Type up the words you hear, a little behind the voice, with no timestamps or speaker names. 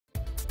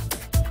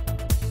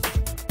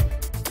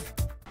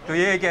तो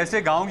ये एक ऐसे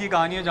गांव की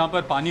कहानी है जहाँ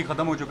पर पानी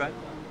ख़त्म हो चुका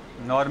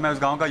है और मैं उस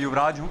गांव का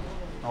युवराज हूँ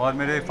और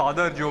मेरे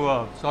फादर जो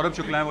सौरभ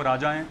शुक्ला हैं वो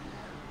राजा हैं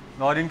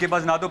और इनके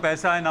पास ना तो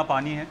पैसा है ना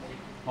पानी है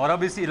और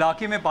अब इस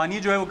इलाके में पानी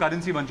जो है वो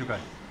करेंसी बन चुका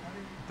है।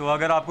 तो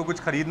अगर आपको कुछ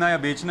ख़रीदना या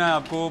बेचना है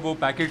आपको वो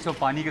पैकेट्स ऑफ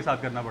पानी के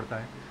साथ करना पड़ता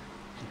है।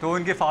 तो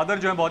इनके फादर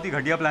जो है बहुत ही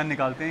घटिया प्लान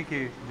निकालते हैं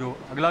कि जो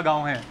अगला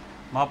गाँव है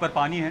वहाँ पर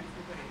पानी है,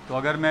 तो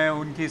अगर मैं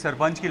उनकी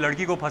सरपंच की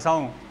लड़की को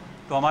फंसाऊँ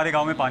तो हमारे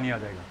गाँव में पानी आ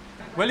जाएगा।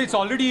 Well it's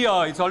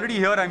already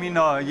here. I mean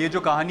ये जो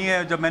कहानी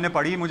है जब मैंने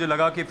पढ़ी मुझे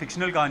लगा कि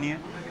फ़िक्शनल कहानी है,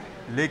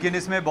 लेकिन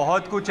इसमें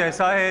बहुत कुछ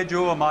ऐसा है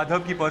जो माधव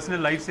की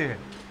पर्सनल लाइफ से है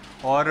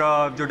और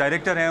जो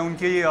डायरेक्टर हैं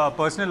उनकी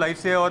पर्सनल लाइफ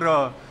से और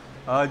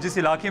जिस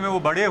इलाके में वो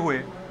बड़े हुए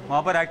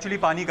वहाँ पर एक्चुअली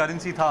पानी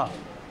करेंसी था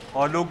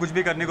और लोग कुछ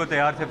भी करने को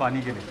तैयार थे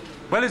पानी के लिए।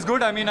 Well it's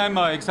good. I mean I am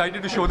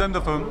excited to show them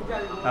the film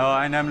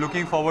and I am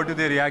looking forward to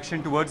their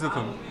reaction towards the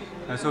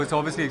film. So it's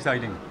obviously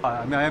exciting.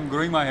 I am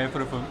growing my here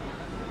for a film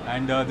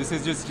and this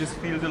is just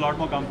feels a lot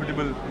more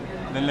comfortable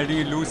than letting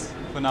it loose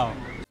for now.